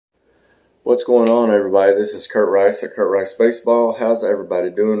What's going on, everybody? This is Kurt Rice at Kurt Rice Baseball. How's everybody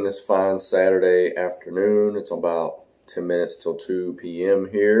doing this fine Saturday afternoon? It's about 10 minutes till 2 p.m.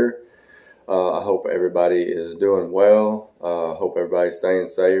 here. I hope everybody is doing well. I hope everybody's staying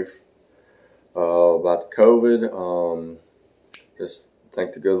safe about the COVID. Just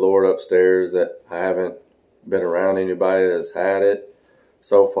thank the good Lord upstairs that I haven't been around anybody that's had it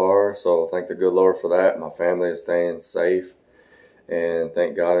so far. So thank the good Lord for that. My family is staying safe. And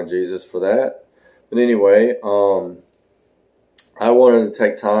thank God and Jesus for that. But anyway, I wanted to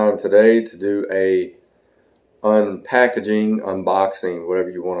take time today to do a unboxing, whatever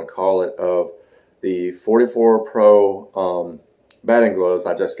you want to call it, of the 44 Pro batting gloves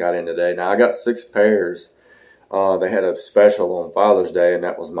I just got in today. Now I got 6 pairs. They had a special on Father's Day, and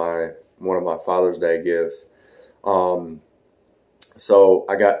that was one of my Father's Day gifts. So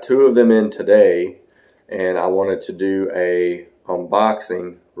I got 2 of them in today, and I wanted to do a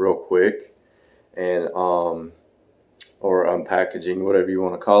unboxing real quick and or unpackaging, whatever you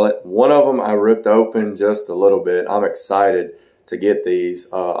want to call it. One of them I ripped open just a little bit. I'm excited to get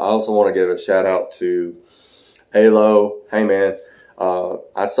these. I also want to give a shout out to Alo. Hey man,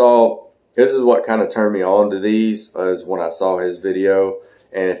 I saw, this is what kind of turned me on to these, is when I saw his video.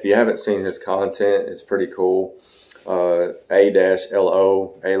 And if you haven't seen his content, it's pretty cool.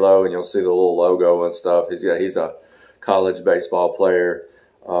 A-L-O, Alo, and you'll see the little logo and stuff. He's a college baseball player,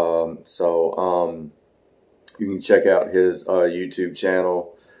 so you can check out his YouTube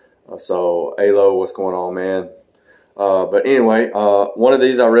channel. So Alo, what's going on, man? But anyway, one of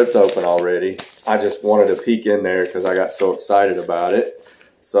these I ripped open already. I just wanted to peek in there because I got so excited about it.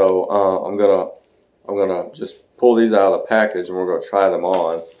 So I'm gonna just pull these out of the package and we're gonna try them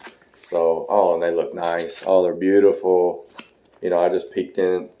on. So and they look nice. Oh, they're beautiful. You know, I just peeked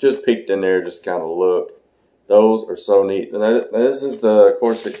in there, just kind of look. Those are so neat. And this is of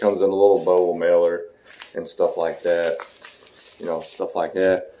course, it comes in a little bubble mailer and stuff like that. You know, stuff like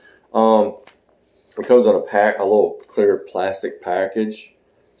that. It comes in a little clear plastic package.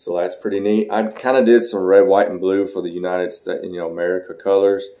 So that's pretty neat. I kind of did some red, white, and blue for the United States, America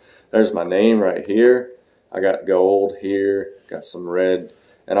colors. There's my name right here. I got gold here, got some red.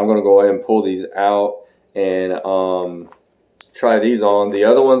 And I'm going to go ahead and pull these out and try these on. The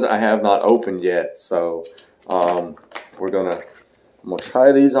other ones I have not opened yet. So I'm gonna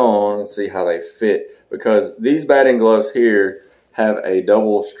try these on and see how they fit, because these batting gloves here have a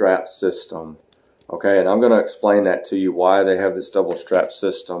double strap system. Okay, and I'm gonna explain that to you, why they have this double strap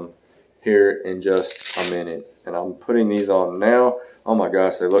system here in just a minute. And I'm putting these on now. Oh my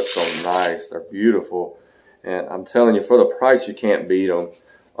gosh, they look so nice. They're beautiful, and I'm telling you, for the price, you can't beat them.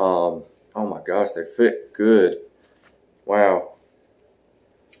 Oh my gosh, they fit good. Wow.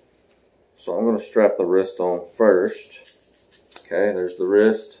 So I'm going to strap the wrist on first. Okay, there's the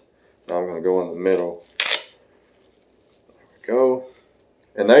wrist. Now I'm going to go in the middle. There we go.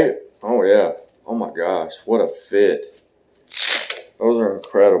 And oh yeah, oh my gosh, what a fit. Those are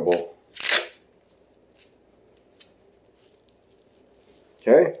incredible.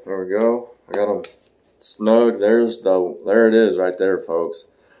 Okay, there we go. I got them snug. There it is right there, folks.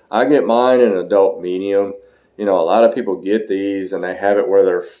 I get mine in adult medium. You know, a lot of people get these and they have it where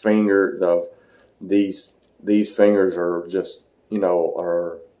their these fingers are just,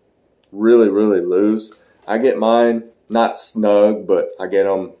 are really, really loose. I get mine not snug, but I get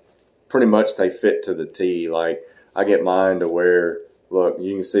them pretty much, they fit to the T. Like, I get mine to where, look,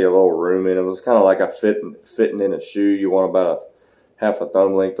 you can see a little room in them. It's kind of like fitting in a shoe. You want about half a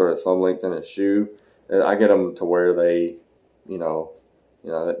thumb length or a thumb length in a shoe. And I get them to where they,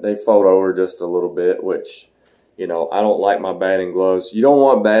 they fold over just a little bit, which, I don't like my batting gloves. You don't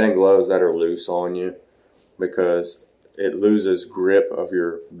want batting gloves that are loose on you, because it loses grip of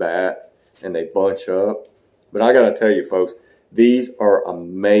your bat and they bunch up. But I got to tell you, folks, these are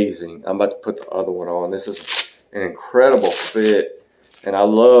amazing. I'm about to put the other one on. This is an incredible fit, and I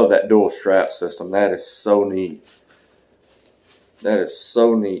love that dual strap system. That is so neat. That is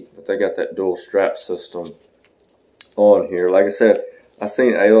so neat that they got that dual strap system on here. Like I said, I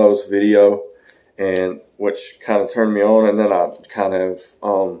seen Alo's video, and which kind of turned me on, and then I kind of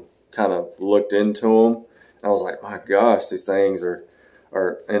looked into them, and I was like, my gosh, these things are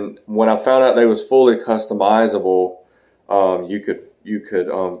and when I found out they was fully customizable, you could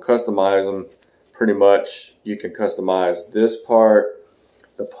customize them pretty much. You can customize this part,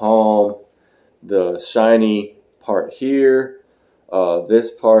 the palm, the shiny part here, this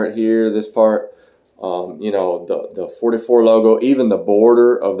part here, this part. The 44 logo, even the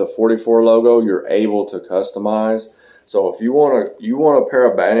border of the 44 logo, you're able to customize. So if you want a pair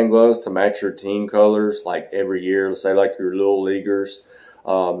of batting gloves to match your team colors, like every year, say like your little leaguers,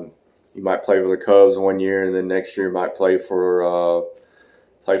 You might play for the Cubs one year, and then next year you might play for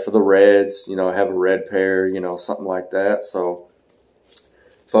the Reds. You know, have a red pair. You know, something like that. So,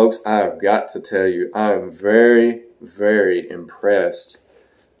 folks, I have got to tell you, I am very, very impressed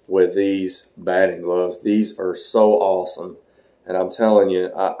with these batting gloves. These are so awesome. And I'm telling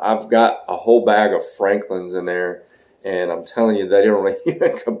you, I've got a whole bag of Franklins in there, and I'm telling you, they don't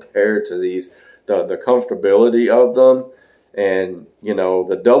even compare to these. The comfortability of them, and, you know,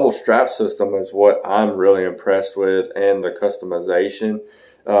 the double strap system is what I'm really impressed with, and the customization.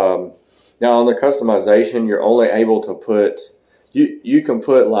 Now, on the customization, you're only able to put, you can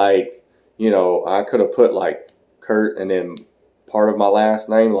put, like, you know, I could have put, like, Kurt and then part of my last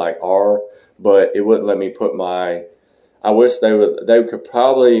name, like R, but it wouldn't let me put my, I wish they could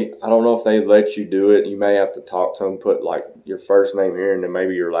probably, I don't know if they let you do it. You may have to talk to them, put like your first name here and then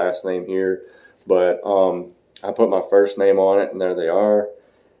maybe your last name here. But I put my first name on it, and there they are.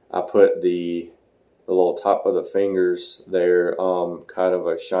 I put the little top of the fingers there, kind of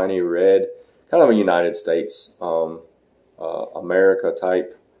a shiny red, kind of a United States, America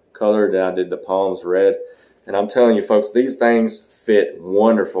type color. Then I did the palms red. And I'm telling you, folks, these things fit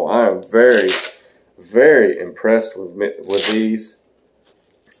wonderful. I am very, very impressed with these.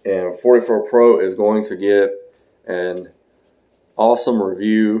 And 44 Pro is going to get an awesome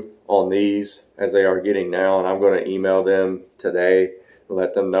review on these as they are getting now, and I'm going to email them today and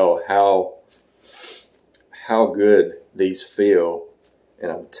let them know how good these feel. And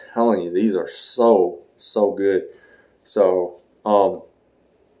I'm telling you, these are so good. So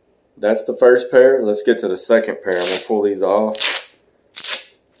that's the first pair. Let's get to the second pair. I'm going to pull these off.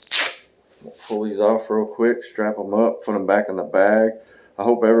 Pull these off real quick, strap them up, put them back in the bag. I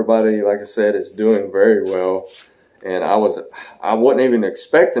hope everybody, like I said, is doing very well. And I wasn't even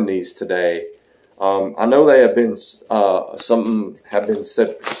expecting these today. I know they have been, some have been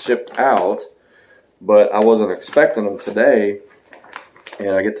shipped out, but I wasn't expecting them today.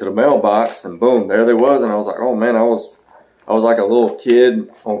 And I get to the mailbox, and boom, there they was. And I was like, oh man, I was like a little kid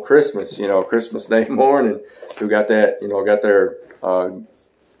on Christmas, you know, Christmas Day morning, who got that, you know, got their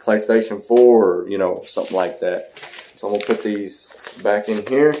PlayStation 4 or, you know, something like that. So I'm gonna put these back in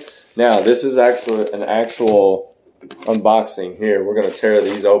here. Now, this is actually an actual unboxing here. We're going to tear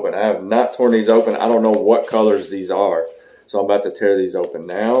these open. I have not torn these open. I don't know what colors these are. So I'm about to tear these open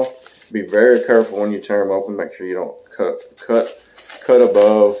now. Be very careful when you tear them open. Make sure you don't cut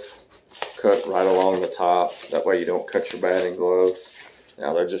above, cut right along the top. That way you don't cut your batting gloves.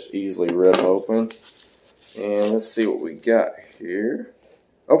 Now they're just easily ripped open. And let's see what we got here.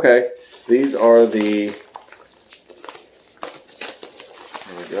 Okay, these are the,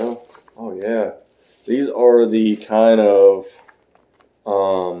 there we go. Oh yeah. These are the kind of,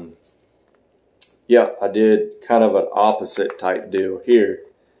 yeah, I did kind of an opposite type deal here.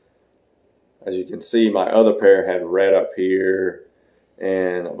 As you can see, my other pair had red up here,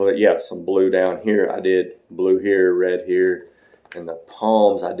 but yeah, some blue down here. I did blue here, red here, and the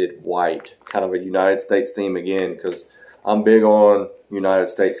palms I did white. Kind of a United States theme again, because I'm big on United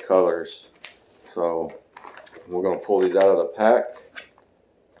States colors. So we're going to pull these out of the pack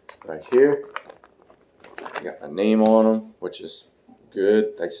right here. Got my name on them, which is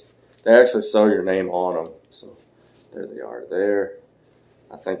good. They actually sew your name on them. So there they are there.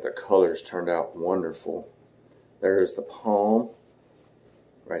 I think the colors turned out wonderful. There's the palm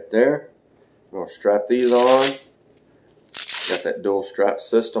right there. I'm going to strap these on. Got that dual strap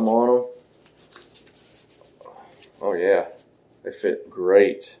system on them. Oh yeah, they fit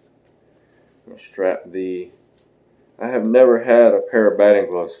great. I'm going to strap the, I have never had a pair of batting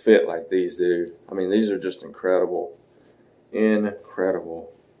gloves fit like these do. I mean, these are just incredible.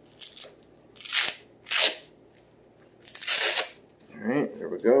 Incredible. Alright, there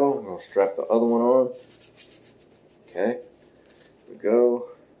we go. I'm going to strap the other one on. Okay, there we go.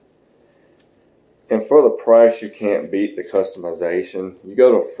 And for the price, you can't beat the customization. You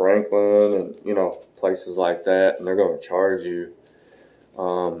go to Franklin and, you know, places like that, and they're going to charge you,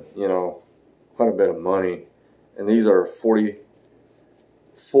 you know, quite a bit of money. And these are $40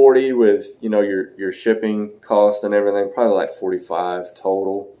 with, you know, your shipping cost and everything, probably like $45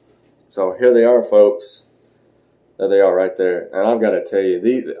 total. So here they are, folks. There they are right there. And I've got to tell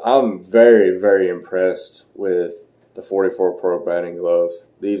you, I'm very, very impressed with the 44 Pro batting gloves.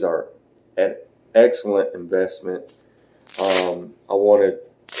 These are an excellent investment. I wanted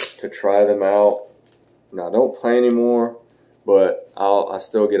to try them out. Now, I don't play anymore, but I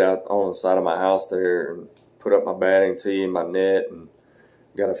still get out on the side of my house there and put up my batting tee and my net, and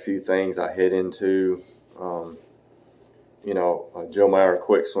got a few things I hit into. You know, a Joe Mauer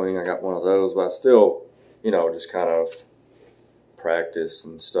quick swing, I got one of those, but I still, you know, just kind of practice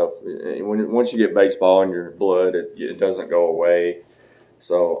and stuff. Once you get baseball in your blood, it doesn't go away.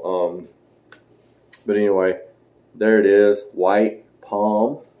 So, but anyway, there it is, white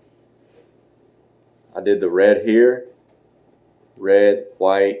palm. I did the red here, red,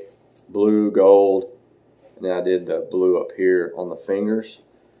 white, blue, gold, and then I did the blue up here on the fingers.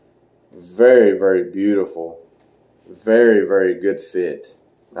 Very, very beautiful. Very, very good fit.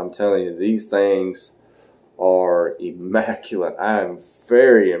 I'm telling you, these things are immaculate. I am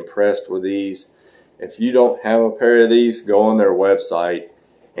very impressed with these. If you don't have a pair of these, go on their website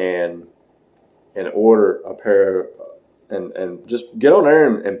and order a pair, and just get on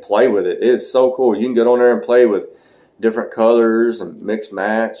there and play with it. It is so cool. You can get on there and play with different colors and mix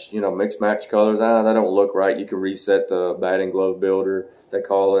match, mix match colors. That don't look right. You can reset the batting glove builder, they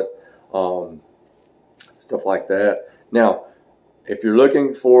call it, stuff like that. Now, if you're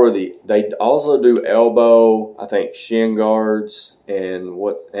looking for they also do elbow, I think shin guards, and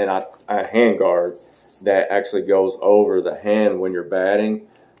a hand guard that actually goes over the hand when you're batting.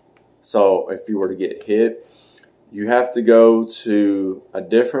 So if you were to get hit, you have to go to a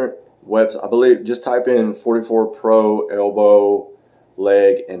different website. I believe just type in 44 Pro elbow,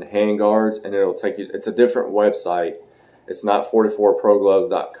 leg, and hand guards, and it'll take you. It's a different website. It's not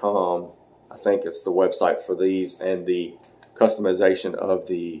 44progrloves.com. I think it's the website for these and the customization of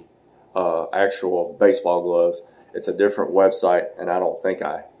the actual baseball gloves. It's a different website, and I don't think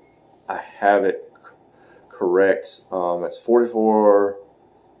I have it correct. It's 44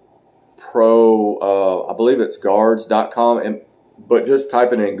 Pro, I believe it's guards.com, but just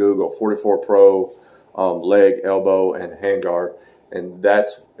type it in Google, 44 Pro leg, elbow, and hand guard, and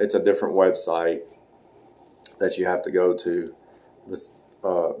it's a different website that you have to go to,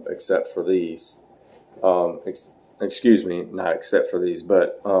 except for these. Excuse me, not except for these,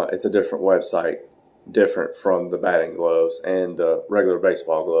 but it's a different website, different from the batting gloves and the regular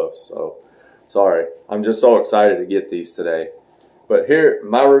baseball gloves. So, sorry. I'm just so excited to get these today. But here,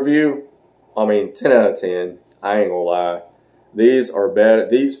 my review, 10 out of 10. I ain't gonna lie. These are better.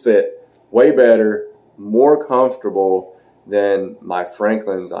 These fit way better, more comfortable than my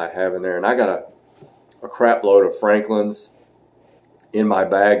Franklins I have in there. And I got a crap load of Franklins in my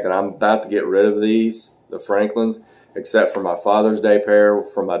bag that I'm about to get rid of these, the Franklins, except for my Father's Day pair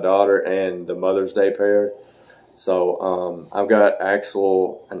for my daughter and the Mother's Day pair. So I've got an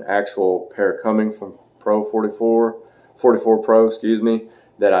actual pair coming from 44 Pro, excuse me,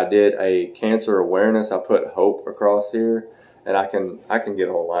 that I did a cancer awareness. I put hope across here, and I can get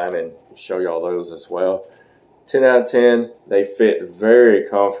online and show y'all those as well. 10 out of 10. They fit very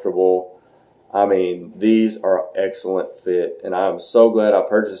comfortable. These are excellent fit, and I'm so glad I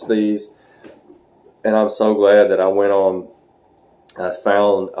purchased these, and I'm so glad that I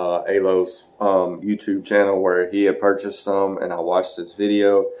found Alo's YouTube channel where he had purchased some, and I watched his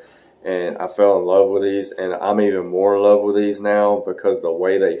video, and I fell in love with these, and I'm even more in love with these now because the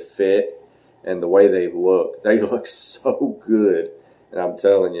way they fit and the way they look so good, and I'm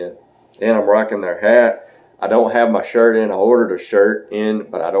telling you. And I'm rocking their hat. I don't have my shirt in. I ordered a shirt in,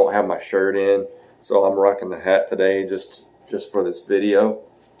 but I don't have my shirt in. So I'm rocking the hat today just for this video.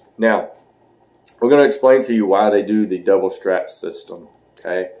 Now, we're going to explain to you why they do the double strap system,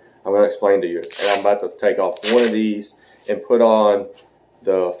 okay? I'm going to explain to you. And I'm about to take off one of these and put on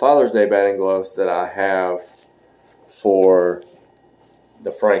the Father's Day batting gloves that I have for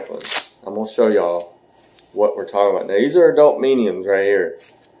the Franklins. I'm going to show y'all what we're talking about. Now, these are adult mediums right here.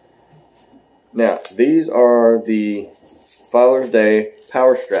 Now, these are the Father's Day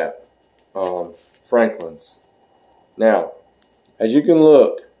Power Strap Franklins. Now, as you can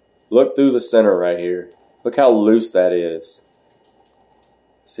look through the center right here. Look how loose that is.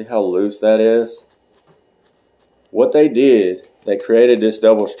 See how loose that is? What they did, they created this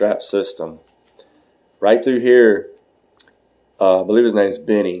double strap system. Right through here, I believe his name's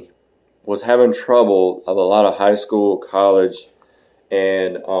Benny, was having trouble. A lot of high school, college,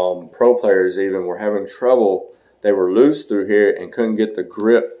 and pro players even were having trouble. They were loose through here and couldn't get the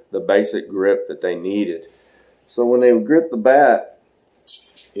grip, the basic grip that they needed. So when they would grip the bat,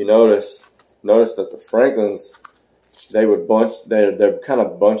 you notice that the Franklins, they're kind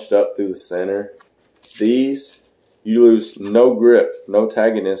of bunched up through the center. These, you lose no grip, no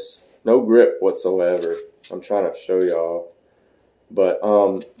tagginess, no grip whatsoever. I'm trying to show y'all. But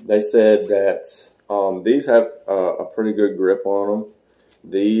they said that these have a pretty good grip on them.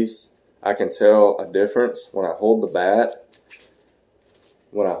 These, I can tell a difference when I hold the bat.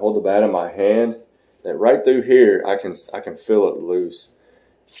 When I hold the bat in my hand, that right through here, I can feel it loose.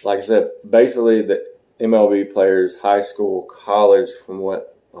 Like I said, basically the MLB players, high school, college, from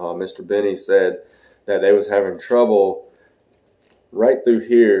what Mr. Benny said, that they was having trouble right through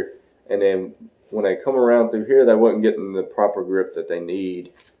here, and then when they come around through here, they wasn't getting the proper grip that they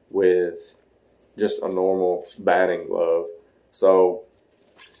need with just a normal batting glove. So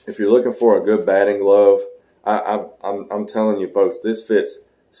if you're looking for a good batting glove, I'm telling you folks, this fits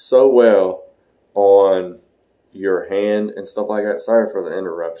so well on your hand and stuff like that. Sorry for the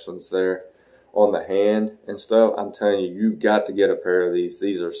interruptions there. On the hand and stuff, I'm telling you, you've got to get a pair of these.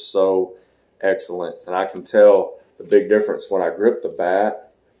 These are so excellent, and I can tell the big difference when I grip the bat.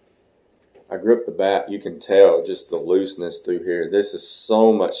 You can tell just the looseness through here. This is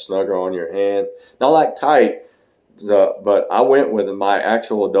so much snugger on your hand. Not like tight, but I went with my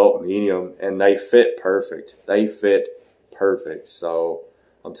actual adult medium, and they fit perfect. They fit perfect. So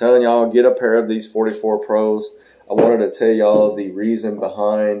I'm telling y'all, get a pair of these 44 Pros. I wanted to tell y'all the reason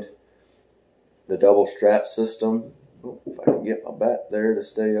behind the double strap system. If I can get my bat there to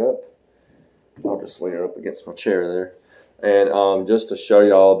stay up, I'll just lean it up against my chair there. And just to show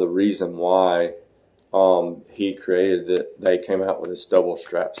y'all the reason why he created it, they came out with this double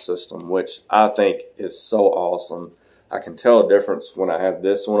strap system, which I think is so awesome. I can tell a difference when I have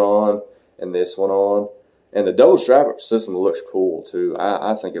this one on and this one on. And the double strap system looks cool too.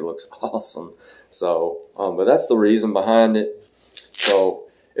 I think it looks awesome. So, but that's the reason behind it. So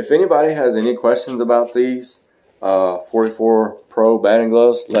if anybody has any questions about these 44 Pro batting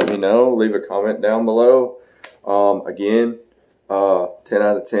gloves, let me know. Leave a comment down below. Again, 10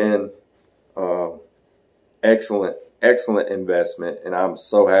 out of 10. Excellent investment, and I'm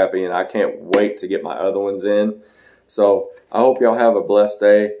so happy, and I can't wait to get my other ones in. So I hope y'all have a blessed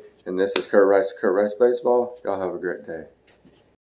day, and this is Kurt Rice, Kurt Rice Baseball. Y'all have a great day.